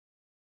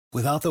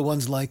Without the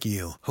ones like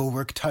you, who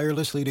work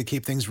tirelessly to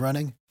keep things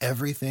running,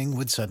 everything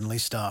would suddenly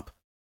stop.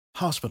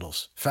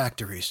 Hospitals,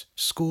 factories,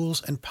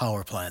 schools, and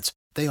power plants,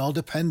 they all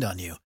depend on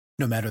you.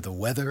 No matter the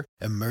weather,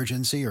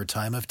 emergency, or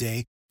time of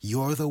day,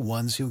 you're the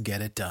ones who get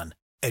it done.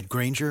 At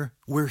Grainger,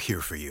 we're here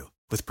for you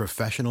with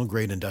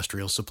professional-grade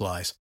industrial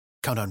supplies.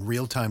 Count on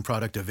real-time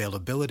product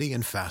availability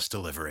and fast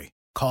delivery.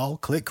 Call,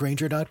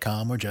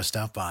 clickgrainger.com, or just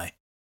stop by.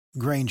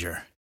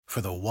 Grainger, for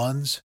the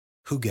ones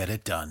who get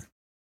it done.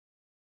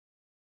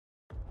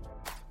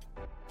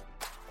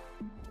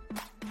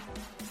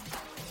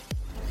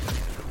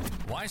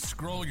 Why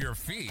scroll your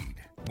feed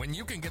when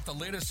you can get the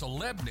latest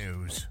celeb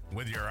news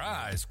with your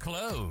eyes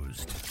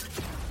closed?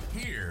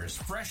 Here's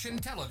fresh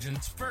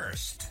intelligence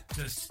first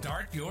to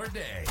start your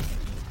day.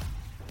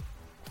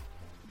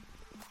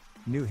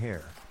 New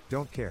hair,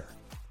 don't care.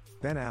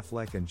 Ben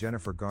Affleck and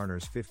Jennifer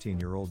Garner's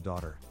 15-year-old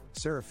daughter,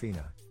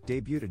 Seraphina,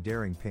 debuted a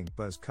daring pink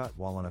buzz cut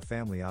while on a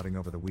family outing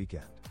over the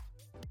weekend.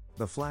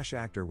 The Flash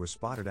actor was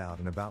spotted out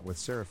and about with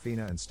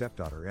Seraphina and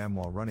stepdaughter Emme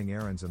while running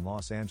errands in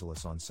Los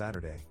Angeles on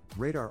Saturday,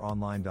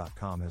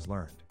 RadarOnline.com has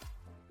learned.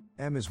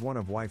 Emme is one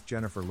of wife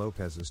Jennifer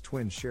Lopez's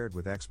twins shared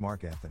with ex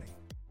Mark Anthony.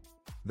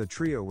 The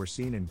trio were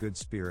seen in good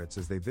spirits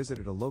as they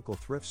visited a local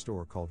thrift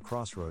store called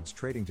Crossroads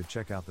Trading to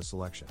check out the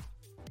selection.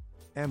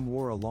 Emme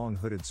wore a long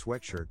hooded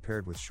sweatshirt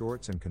paired with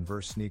shorts and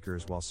Converse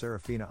sneakers, while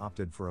Seraphina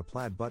opted for a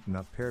plaid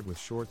button-up paired with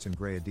shorts and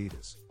gray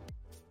Adidas.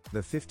 The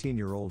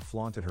 15-year-old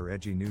flaunted her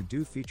edgy new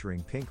do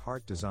featuring pink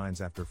heart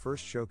designs after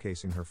first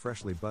showcasing her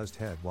freshly buzzed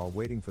head while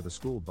waiting for the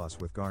school bus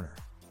with Garner.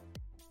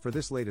 For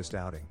this latest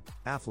outing,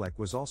 Affleck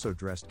was also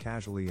dressed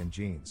casually in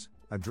jeans,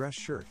 a dress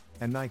shirt,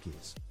 and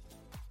Nikes.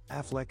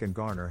 Affleck and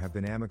Garner have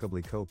been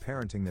amicably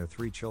co-parenting their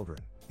 3 children,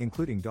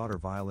 including daughter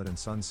Violet and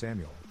son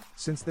Samuel,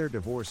 since their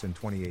divorce in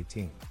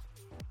 2018.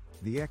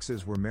 The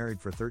exes were married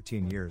for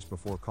 13 years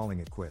before calling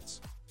it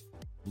quits.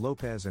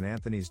 Lopez and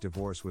Anthony's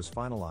divorce was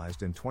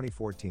finalized in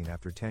 2014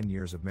 after 10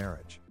 years of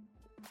marriage.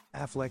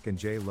 Affleck and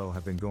J.Lo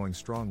have been going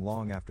strong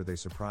long after they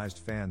surprised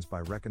fans by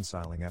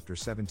reconciling after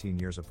 17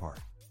 years apart.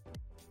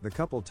 The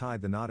couple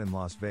tied the knot in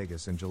Las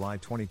Vegas in July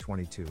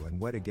 2022 and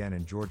wed again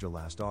in Georgia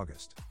last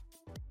August.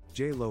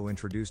 J.Lo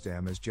introduced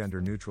Emme as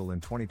gender-neutral in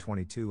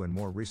 2022 and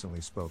more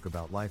recently spoke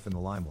about life in the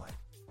limelight.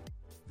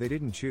 They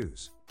didn't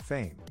choose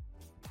fame.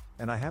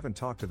 And I haven't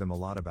talked to them a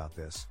lot about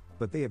this,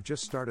 but they have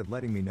just started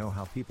letting me know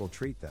how people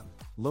treat them,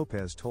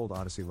 Lopez told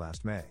Odyssey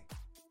last May.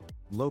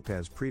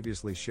 Lopez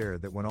previously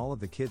shared that when all of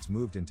the kids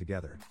moved in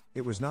together,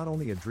 it was not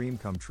only a dream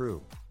come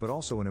true, but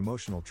also an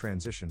emotional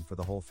transition for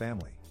the whole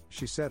family,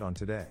 she said on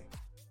Today.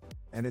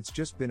 And it's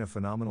just been a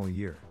phenomenal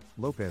year,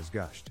 Lopez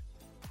gushed.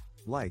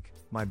 Like,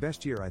 my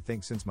best year I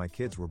think since my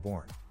kids were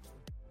born.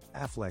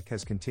 Affleck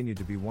has continued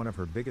to be one of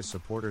her biggest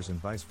supporters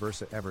and vice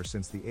versa ever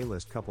since the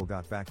A-list couple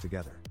got back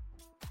together.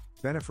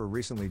 Jennifer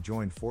recently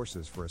joined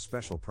forces for a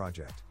special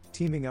project,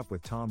 teaming up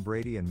with Tom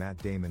Brady and Matt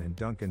Damon in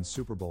Dunkin's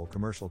Super Bowl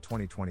commercial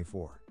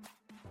 2024.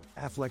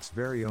 Affleck's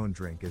very own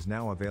drink is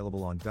now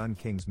available on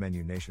Dunkin's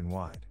menu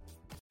nationwide.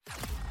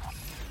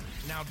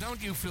 Now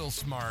don't you feel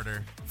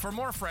smarter? For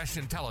more fresh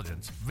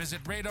intelligence,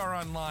 visit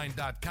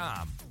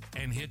RadarOnline.com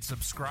and hit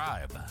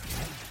subscribe.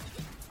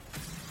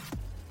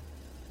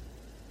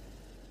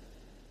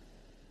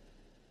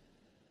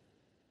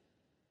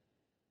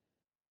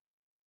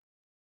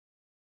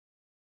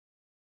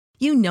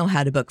 You know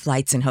how to book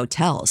flights and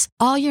hotels.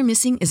 All you're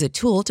missing is a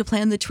tool to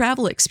plan the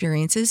travel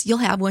experiences you'll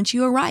have once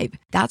you arrive.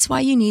 That's why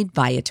you need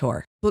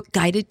Viator. Book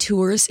guided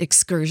tours,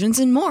 excursions,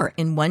 and more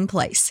in one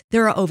place.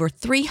 There are over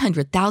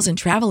 300,000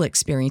 travel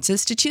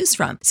experiences to choose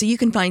from, so you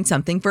can find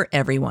something for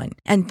everyone.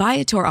 And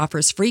Viator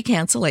offers free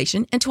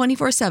cancellation and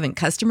 24/7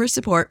 customer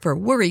support for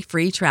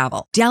worry-free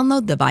travel.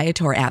 Download the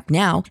Viator app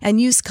now and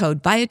use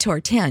code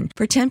Viator10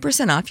 for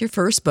 10% off your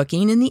first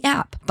booking in the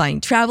app.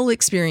 Find travel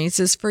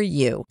experiences for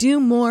you. Do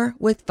more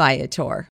with Viator.